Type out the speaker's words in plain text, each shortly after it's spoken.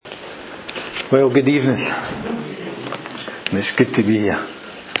Well, good evening. And it's good to be here.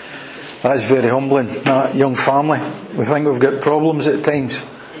 That's very humbling. That young family, we think we've got problems at times.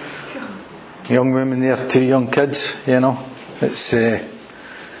 Young women there, 2 young kids, It's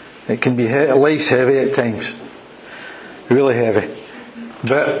it can be life's heavy at times. Really heavy.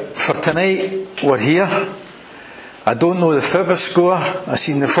 But for tonight, we're here. I don't know the figure score. I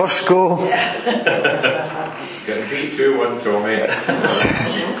seen the first goal. Getting beat 2-1, Tommy.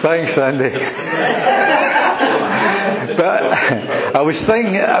 Thanks, Andy. But I was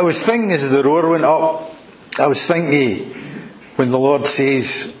thinking as the roar went up, I was thinking when the Lord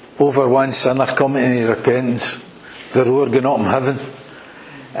says, "Over one sinner coming to repentance," the roar going up in heaven.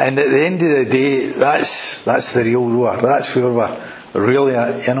 And at the end of the day, that's the real roar. That's where we're really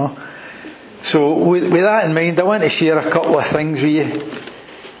at, So with that in mind, I want to share a couple of things with you.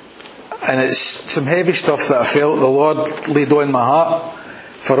 And it's some heavy stuff that I felt the Lord laid on my heart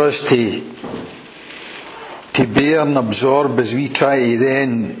for us to bear and absorb as we try to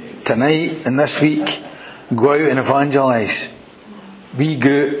then, tonight and this week, go out and evangelize. We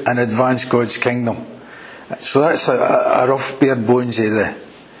go and advance God's kingdom. So that's a rough bare bones of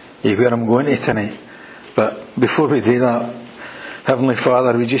where I'm going to tonight. But before we do that, Heavenly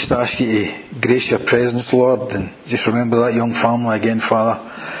Father, we just ask you to grace your presence, Lord, and just remember that young family again, Father.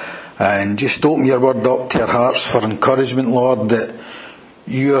 And just open your word up to our hearts for encouragement, Lord, that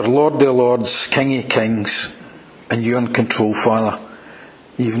you are Lord of Lords, King of Kings, and you're in control, Father,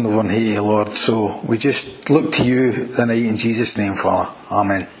 even over in Haiti, Lord. So we just look to you tonight in Jesus' name, Father.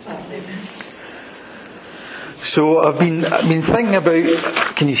 Amen. So I've been thinking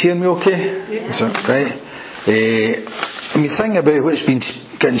about. Can you hear me okay? Yeah. Is that right? I've been thinking about what's been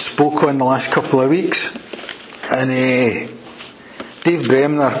getting spoke on the last couple of weeks, and Dave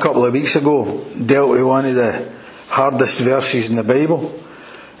Bremner a couple of weeks ago dealt with one of the hardest verses in the Bible,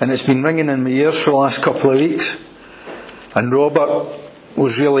 and it's been ringing in my ears for the last couple of weeks. And Robert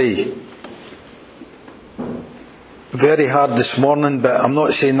was really very hard this morning, but I'm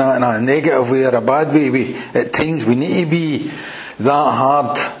not saying that in a negative way or a bad way. At times we need to be that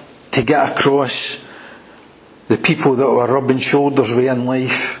hard to get across the people that we're rubbing shoulders with in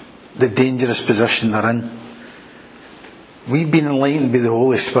life, the dangerous position they're in. We've been enlightened by the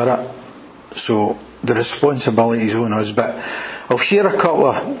Holy Spirit, so the responsibility is on us. But I'll share a couple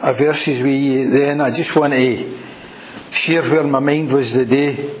of verses with you then. I just want to share where my mind was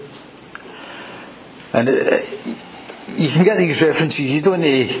today. And you can get these references, you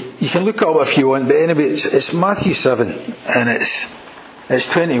can look up if you want, but anyway, it's Matthew 7, and it's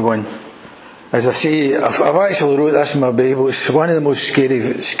 21. As I say, I've actually wrote this in my Bible. It's one of the most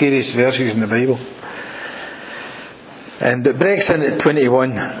scariest verses in the Bible. And it breaks in at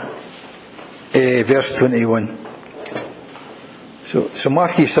 21, verse 21. So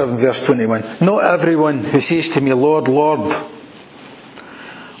Matthew 7, verse 21. "Not everyone who says to me, 'Lord, Lord,'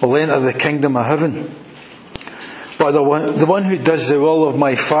 will enter the kingdom of heaven, but the one who does the will of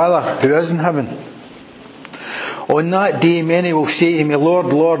my Father who is in heaven. On that day many will say to me,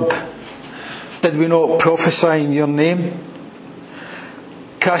 'Lord, Lord, did we not prophesy in your name,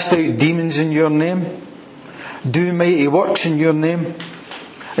 cast out demons in your name, do mighty works in your name?'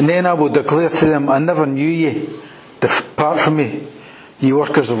 And then I will declare to them, 'I never knew you. Depart from me, you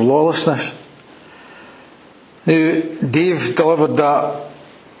workers of lawlessness.'" Now, Dave delivered that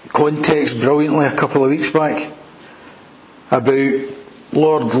context brilliantly a couple of weeks back about,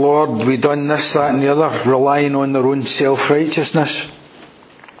 "Lord, Lord, we done this, that and the other," relying on their own self-righteousness.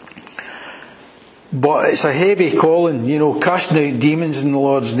 But it's a heavy calling, casting out demons in the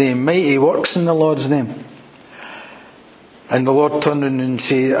Lord's name, mighty works in the Lord's name. And the Lord turned around and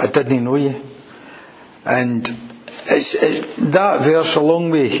said, "I didn't know you." And it's that verse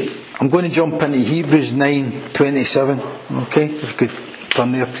along with, I'm going to jump into Hebrews 9:27. Okay, if you could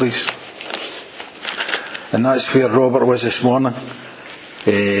turn there, please. And that's where Robert was this morning.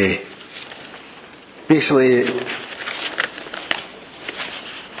 Basically,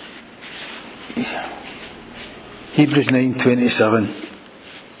 Hebrews 9:27.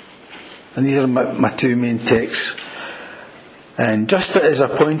 And these are my two main texts. "And just as it is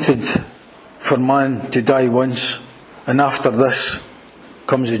appointed for man to die once, and after this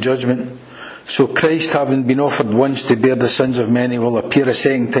comes the judgment, so Christ, having been offered once to bear the sins of many, will appear a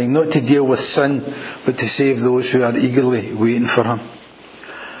second time, not to deal with sin, but to save those who are eagerly waiting for him."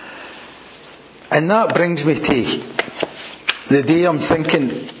 And that brings me to the day I'm thinking,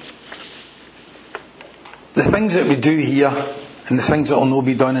 the things that we do here and the things that will not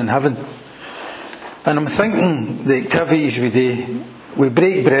be done in heaven. And I'm thinking the activities we do. We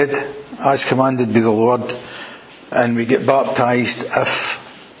break bread as commanded by the Lord, and we get baptised if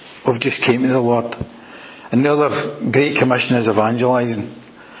we've just came to the Lord. And the other great commission is evangelising.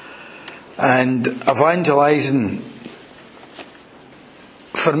 And evangelising,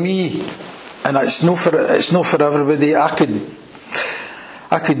 for me, and it's not for everybody. I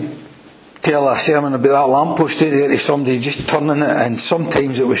could tell a sermon about that lamppost out there to somebody just turning it, and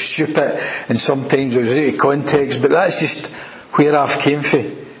sometimes it was stupid and sometimes it was out of context, but that's just where I've came from,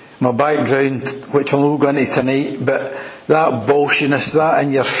 my background, which I'll not go into tonight. But that bolshiness, that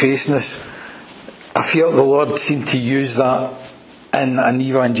in your faceness, I felt the Lord seemed to use that in an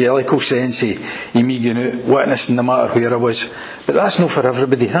evangelical sense of me going out witnessing no matter where I was. But that's not for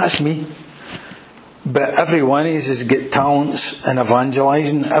everybody, that's me. But every one of us has got talents in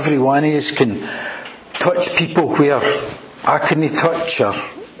evangelising. Every one of us can touch people where I couldn't touch, or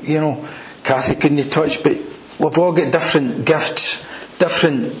Kathy couldn't touch. But we've all got different gifts,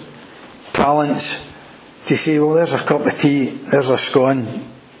 different talents to say, well, there's a cup of tea, there's a scone,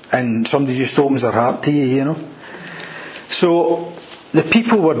 and somebody just opens their heart to you, So the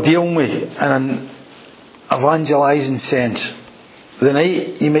people we're dealing with in an evangelising sense, the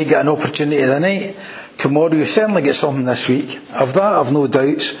night you might get an opportunity the night, tomorrow you certainly get something this week. Of that I've no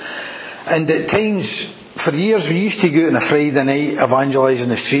doubts. And at times, for years we used to go out on a Friday night evangelising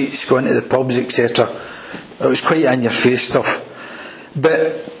the streets, going to the pubs, etc. It was quite in your face stuff.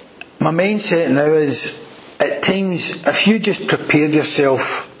 But my mindset now is, at times, if you just prepare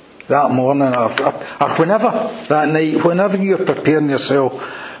yourself that morning or whenever, that night, whenever you're preparing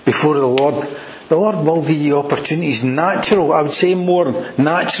yourself before the Lord will give you opportunities, natural, I would say more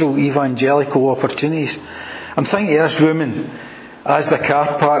natural evangelical opportunities. I'm thinking of this woman, as the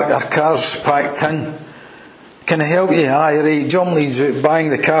car's packed in. Can I help you? Aye, right. John leads out, bang,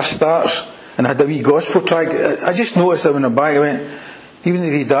 the car starts, and I had a wee gospel track. I just noticed that when I'm back, I went, you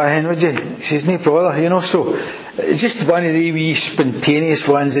wouldn't read that then, would you? She says, no bother, so it's just one of the wee spontaneous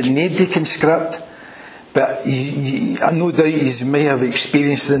ones that nobody can script. But I no doubt you may have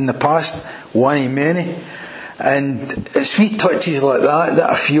experienced it in the past, one of many. And it's wee touches like that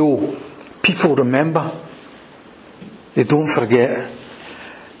I feel people remember. They don't forget.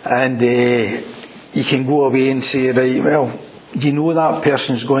 And you can go away and say, right, well, that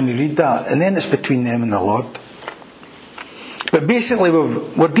person's going to read that. And then it's between them and the Lord. But basically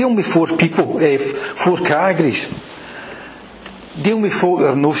we're dealing with four categories. Dealing with folk that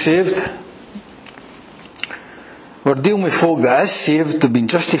are no saved. We're dealing with folk that is saved, they've been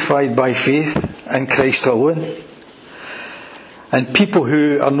justified by faith in Christ alone. And people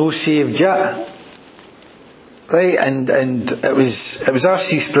who are no saved yet. Right, and it was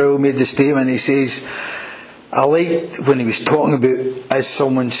R.C. Sproul made the statement, he says, I liked, when he was talking about is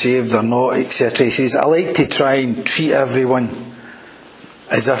someone saved or not, etc., he says, I like to try and treat everyone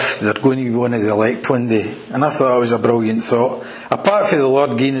as if they're going to be one of the elect one day. And I thought it was a brilliant thought. Apart from the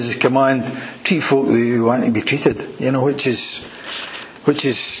Lord giving us his command, treat folk who want to be treated,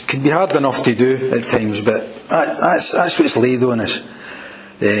 which can be hard enough to do at times, but that's what's laid on us.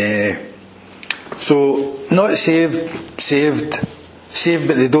 So, not saved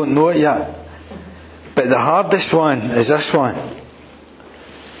but they don't know it yet. But the hardest one is this one.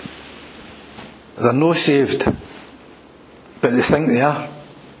 They're no saved, but they think they are.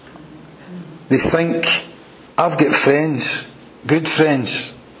 They think, I've got friends, good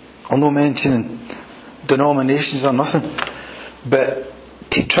friends, I'm not mentioning denominations or nothing, but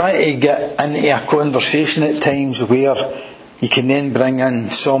to try to get into a conversation at times where you can then bring in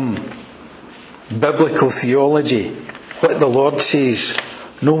some biblical theology, what the Lord says,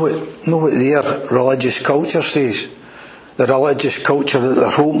 know what their religious culture says, the religious culture that they're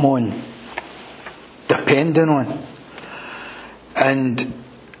hoping on, depending on. And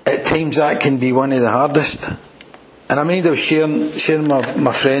at times that can be one of the hardest. And I mean, I was sharing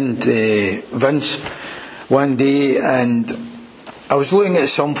my friend Vince one day, and I was looking at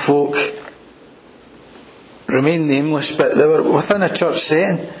some folk, remain nameless, but they were within a church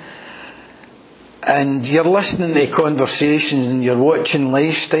setting, and you're listening to conversations and you're watching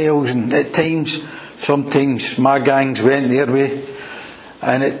lifestyles, and at times, sometimes my gangs went their way,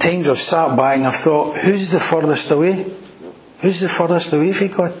 and at times I've sat back and I've thought, who's the furthest away? Who's the furthest away from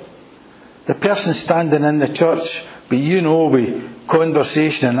God? The person standing in the church, but with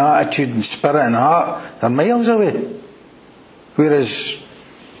conversation and attitude and spirit and heart, they're miles away. Whereas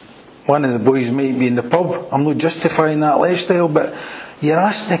one of the boys might be in the pub. I'm not justifying that lifestyle, but you're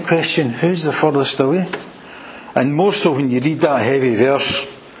asking the question, who's the furthest away? And more so when you read that heavy verse,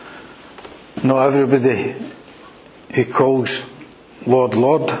 not everybody who calls Lord,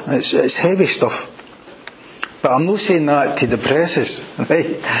 Lord, it's heavy stuff. But I'm not saying that to depress us,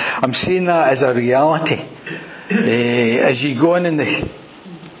 right? I'm saying that as a reality. As you go on in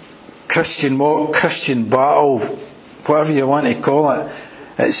Christian walk, Christian battle, whatever you want to call it.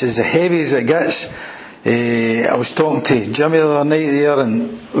 It's as heavy as it gets. I was talking to Jimmy the other night there,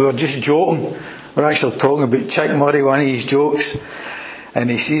 and we were just joking. We're actually talking about Chick Murray, one of his jokes. And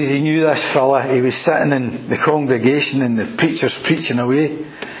he says he knew this fella. He was sitting in the congregation and the preacher's preaching away.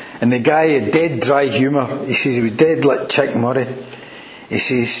 And the guy had dead dry humour. He says he was dead like Chick Murray. He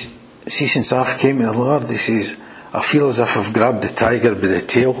says, see, since I've came to the Lord, he says, I feel as if I've grabbed the tiger by the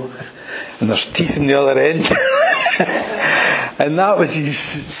tail. And there's teeth in the other end. And that was his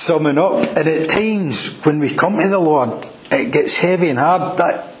summing up. And at times, when we come to the Lord, it gets heavy and hard.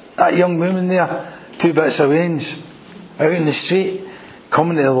 That young woman there, 2 bits of wains, out in the street,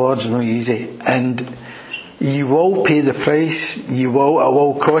 coming to the Lord's not easy. And you will pay the price. It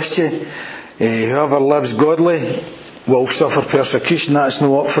will cost you. Whoever lives godly will suffer persecution. That's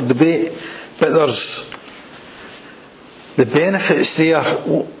not up for debate. But there's the benefits there.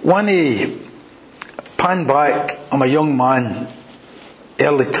 One, pan back, I'm a young man,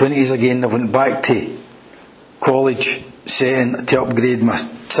 early 20s again. I went back to college setting to upgrade my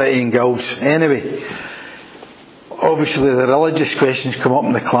city and guilds. Anyway, obviously the religious questions come up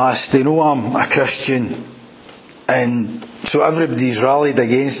in the class. They know I'm a Christian, and so everybody's rallied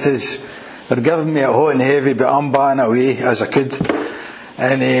against us. They're giving me a hot and heavy, but I'm batting it away as I could.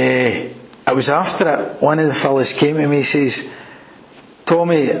 And it was after it, one of the fellas came to me, he says,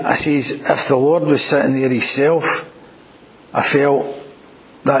 Tommy, I says, if the Lord was sitting there himself, I felt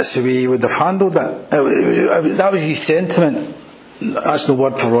that's the way he would have handled it. That was his sentiment. That's no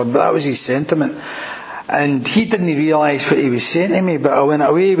word for word, but that was his sentiment. And he didn't realise what he was saying to me, but I went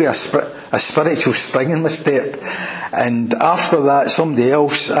away with a spiritual spring in my step. And after that, somebody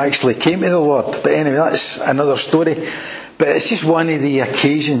else actually came to the Lord. But anyway, that's another story. But it's just one of the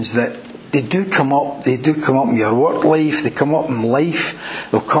occasions that they do come up. They do come up in your work life. They come up in life.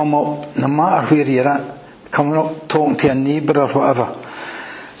 They'll come up no matter where you're at. Coming up, talking to a neighbour or whatever.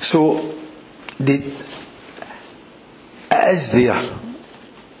 So, it is there.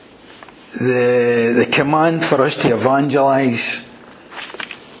 The command for us to evangelise.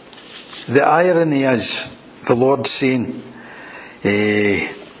 The irony is, the Lord saying,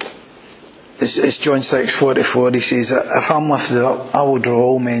 it's John 6:44, he says, if I'm lifted up, I will draw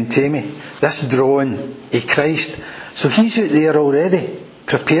all men to me. This drawing of Christ. So he's out there already,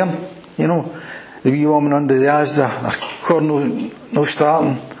 preparing, the wee woman under the Asda, her car no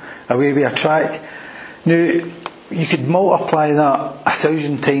starting, away with a track. Now, you could multiply that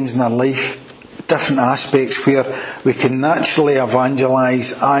 1,000 times in our life, different aspects where we can naturally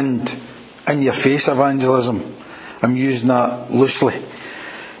evangelise and in your face evangelism. I'm using that loosely.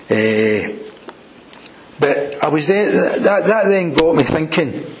 But I was there, that then got me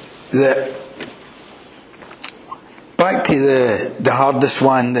thinking that back to the hardest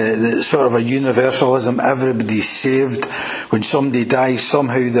one, the sort of a universalism, everybody's saved. When somebody dies,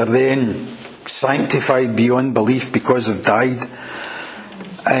 somehow they're then sanctified beyond belief because they've died.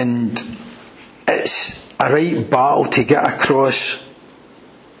 And it's a right battle to get across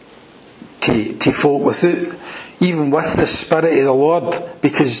to folk without, even with the Spirit of the Lord,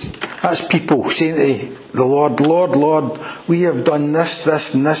 because that's people saying to the Lord, Lord, Lord, we have done this,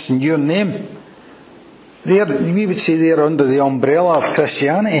 this and this in your name. We would say they're under the umbrella of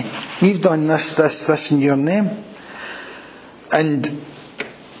Christianity. We've done this, this, this in your name. And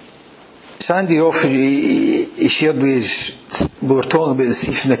Sandy offered, he shared with us, we were talking about the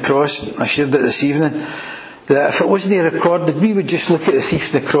thief on the cross, I shared it this evening, that if it wasn't recorded, we would just look at the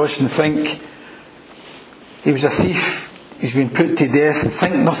thief on the cross and think, he was a thief, he's been put to death, and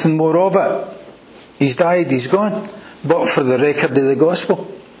think nothing more of it. He's died, he's gone. But for the record of the gospel,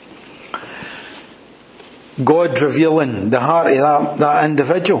 God revealing the heart of that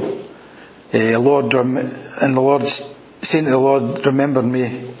individual, and the Lord saying to the Lord, remember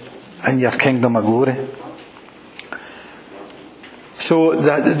me in your kingdom of glory. So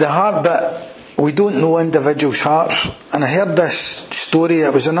the heart bit, we don't know individuals' hearts. And I heard this story,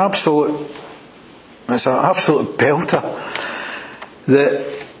 it's an absolute belter.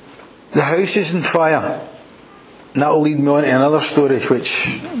 The house is on fire. And that will lead me on to another story,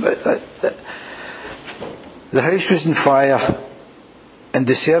 which the house was on fire and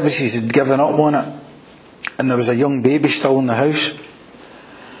the services had given up on it, and there was a young baby still in the house.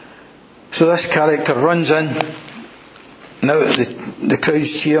 So this character runs in. Now the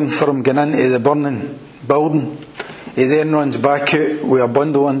crowd's cheering for him going into the burning building. He then runs back out with a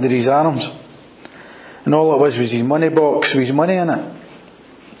bundle under his arms, and all it was his money box with his money in it.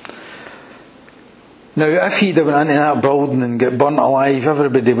 Now, if he'd have went into that building and got burnt alive,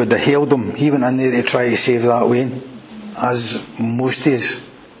 everybody would have hailed him. He went in there to try to save that Wayne, as most is.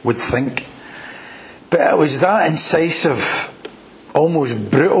 would think. But it was that incisive, almost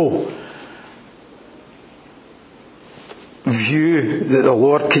brutal view that the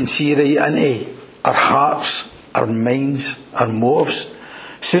Lord can see right into our hearts, our minds, our motives.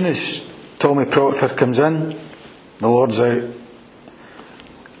 As soon as Tommy Proctor comes in, the Lord's out.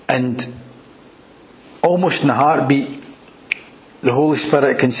 And almost in a heartbeat, the Holy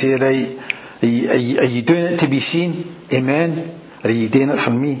Spirit can say, right, are you doing it to be seen? Amen? Or are you doing it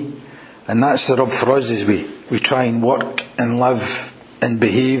for me? And that's the rub for us, as we try and work and live and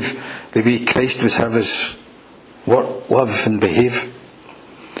behave the way Christ would have us work, live and behave.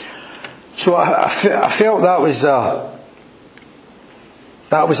 So I felt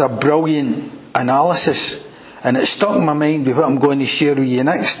that was a brilliant analysis, and it stuck in my mind with what I'm going to share with you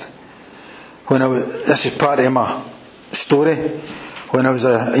next. This is part of my story. When I was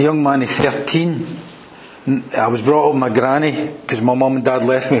a young man of 13, I was brought up with my granny, because my mum and dad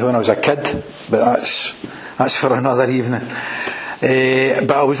left me when I was a kid, but that's for another evening.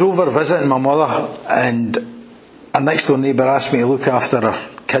 But I was over visiting my mother, and a next door neighbour asked me to look after her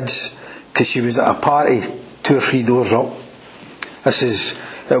kids, because she was at a party 2 or 3 doors up.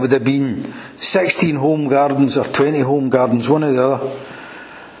 It would have been 16 home gardens or 20 home gardens, one or the other,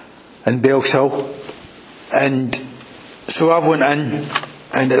 in Bellshill. And so I went in,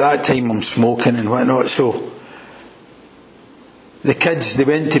 and at that time I'm smoking and whatnot, so the kids, they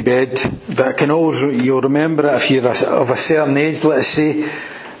went to bed. But I can always, you'll remember it if you're of a certain age, let us say,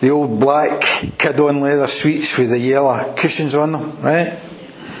 the old black kid-on leather suites with the yellow cushions on them, right?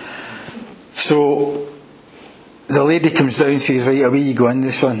 So the lady comes down and says, right, away you go in,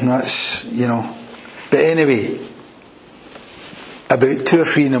 son, that's, But anyway, about 2 or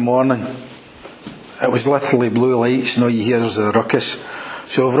 3 in the morning, it was literally blue lights, and all you hear is the ruckus.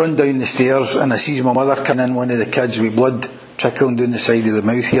 So I've run down the stairs, and I sees my mother come in, one of the kids with blood trickling down the side of the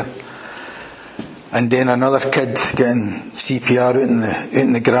mouth here. And then another kid getting CPR out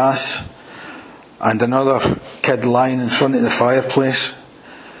in the grass, and another kid lying in front of the fireplace.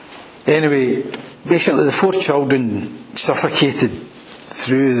 Anyway, basically the 4 children suffocated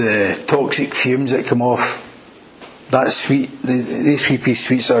through the toxic fumes that come off that suite, the 3-piece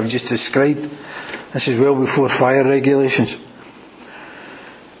suites that I've just described. This is well before fire regulations.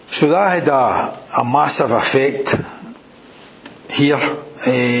 So that had a massive effect here.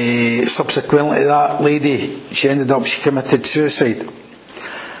 Subsequently, that lady, she committed suicide.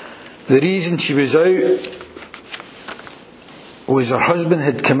 The reason she was out was her husband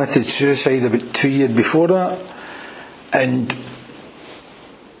had committed suicide about 2 years before that, and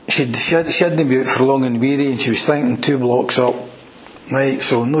she hadn't been out for long and weary, and she was thinking 2 blocks up, right?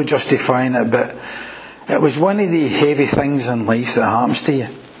 So no justifying it, but it was one of the heavy things in life that happens to you.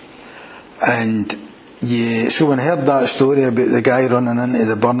 And so when I heard that story about the guy running into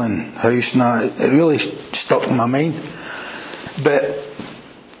the burning house, it really stuck in my mind. But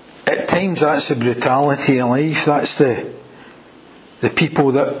at times that's the brutality of life. That's the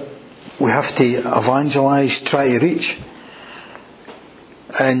people that we have to evangelize, try to reach.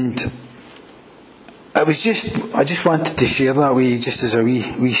 And I just wanted to share that with you, just as a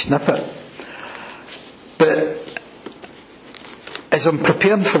wee snippet. But as I'm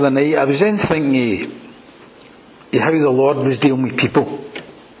preparing for the night, I was then thinking of how the Lord was dealing with people,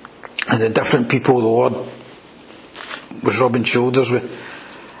 and the different people the Lord was rubbing shoulders with.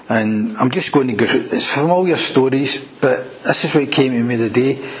 And I'm just going to go through, it's familiar stories, but this is what came to me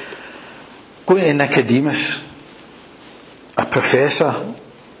today. Going to Nicodemus, a professor,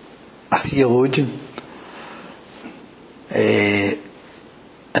 a theologian, and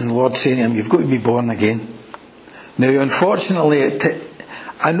the Lord saying to him, you've got to be born again. Now unfortunately,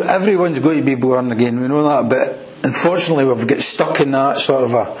 and everyone's got to be born again, we know that, but unfortunately we've got stuck in that sort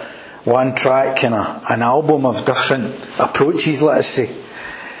of a one track and an album of different approaches, let us say.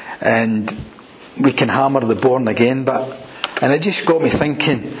 And we can hammer the born again bit. And it just got me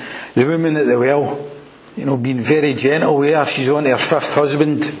thinking, the woman at the well, being very gentle with her, she's on to her 5th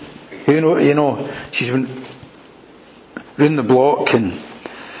husband, she's been round the block, and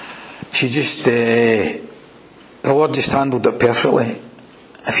she just, the Lord just handled it perfectly.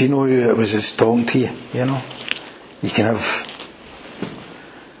 If you know who it was that's talking to you, you can have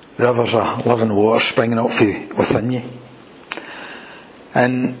rivers of living water springing up within you.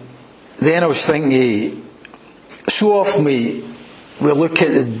 And then I was thinking, so often we look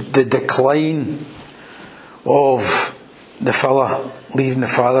at the decline of the fella leaving the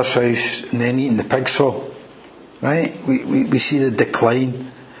father's house and then eating the pig's fowl, right? We see the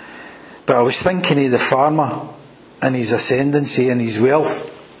decline. But I was thinking of the farmer and his ascendancy and his wealth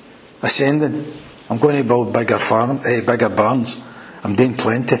ascending. I'm going to build bigger barns. I'm doing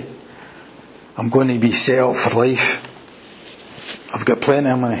plenty. I'm going to be set up for life. I've got plenty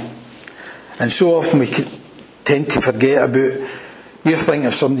of money. And so often we tend to forget about, we're thinking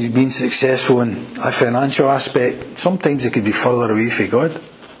if somebody's been successful in a financial aspect, sometimes they could be further away from God.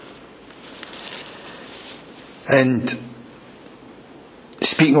 And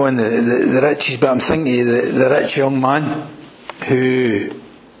speaking on the riches, but I'm thinking of the rich young man who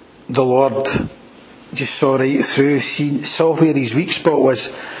the Lord just saw right through, saw where his weak spot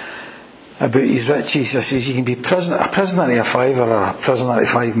was about his riches. I says, you can be a prisoner of 5 or a prisoner of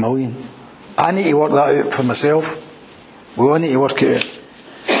 5 million. I need to work that out for myself. We all need to work it out.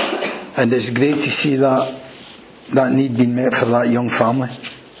 And it's great to see that need being met for that young family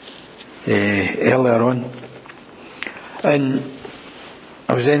earlier on. And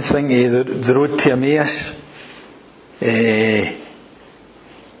I was then thinking of the road to Emmaus,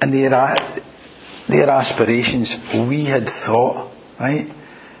 and their aspirations, we had thought, right?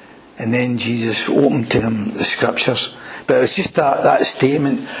 And then Jesus opened to them the scriptures. But it was just that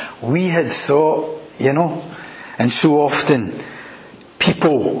statement, we had thought, and so often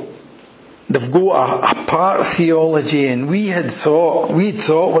people, they've got a part theology, and we'd thought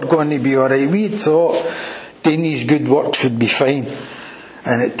we're going to be alright, we'd thought doing these good works would be fine.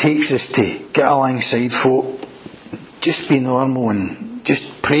 And it takes us to get alongside folk, just be normal and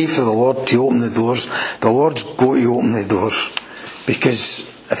just pray for the Lord to open the doors. The Lord's got to open the doors, because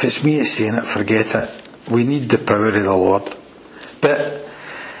if it's me that's saying it, forget it. We need the power of the Lord. But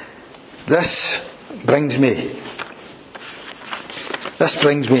this brings me,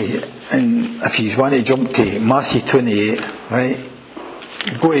 and if you want to jump to Matthew 28, right,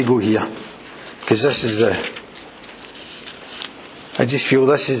 you've got to go here, because this is I just feel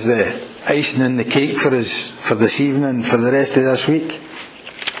this is the icing on the cake for us for this evening, for the rest of this week.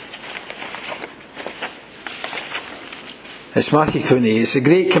 It's Matthew 28. It's the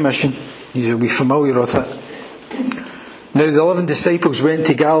Great Commission. You'll be familiar with it. Now the 11 disciples went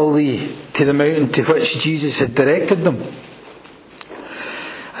to Galilee, to the mountain to which Jesus had directed them.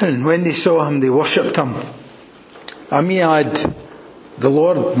 And when they saw him, they worshipped him. I may add, the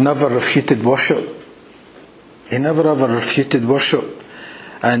Lord never refuted worship. He never ever refuted worship.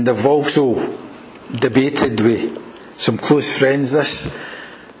 And I've also debated with some close friends this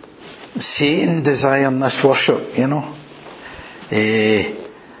Satan desiring this worship,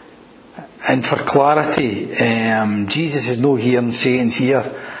 and for clarity, Jesus is no here and Satan's here.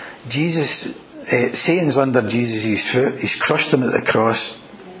 Satan's under Jesus' foot. He's crushed him at the cross.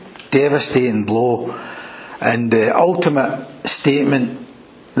 Devastating blow. And the ultimate statement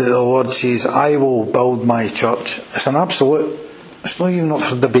that the Lord says, I will build my church. It's an absolute. It's not even up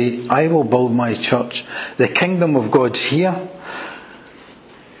for debate. I will build my church. The kingdom of God's here.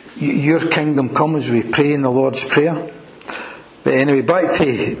 Your kingdom come as we pray in the Lord's Prayer. But anyway, back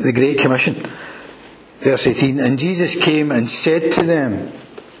to the Great Commission. Verse 18. And Jesus came and said to them,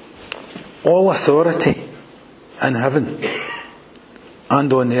 all authority in heaven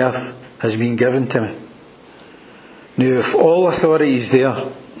and on earth has been given to me. Now, if all authority is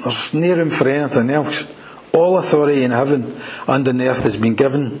there's no room for anything else. All authority in heaven and on earth has been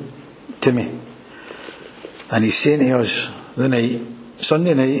given to me. And he's saying to us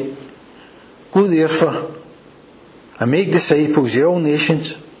Sunday night, go therefore and make disciples of all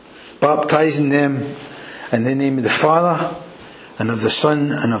nations, baptizing them in the name of the Father and of the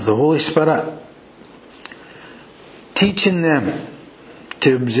Son and of the Holy Spirit, teaching them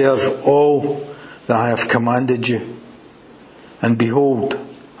to observe all that I have commanded you. And behold,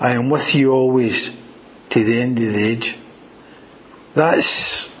 I am with you always to the end of the age.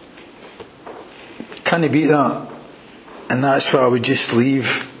 Can I beat that? And that's what I would just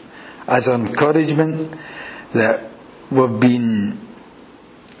leave as an encouragement, that we've been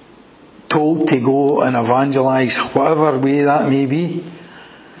told to go and evangelise whatever way that may be,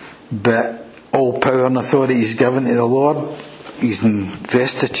 but all power and authority is given to the Lord. He's in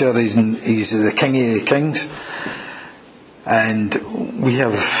investiture, he's the King of the Kings, and we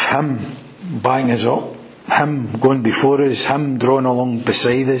have him backing us up, him going before us, him drawing along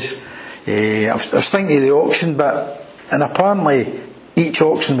beside us. I was thinking of the auction bit, and apparently each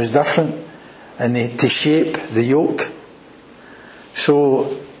auction was different, and they had to shape the yoke.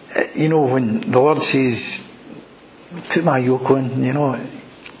 So, when the Lord says, put my yoke on,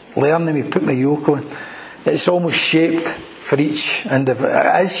 learn of me, put my yoke on, it's almost shaped for each individual.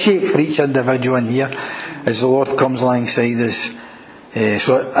 It is shaped for each individual in here as the Lord comes alongside us.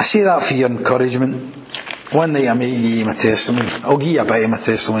 So I say that for your encouragement. One night I might give you my testimony. I'll give you a bit of my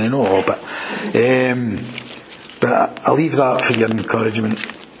testimony, not all, but I'll leave that for your encouragement.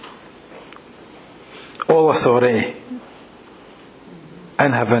 All authority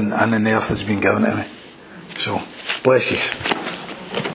in heaven and in earth has been given to me. So, bless you.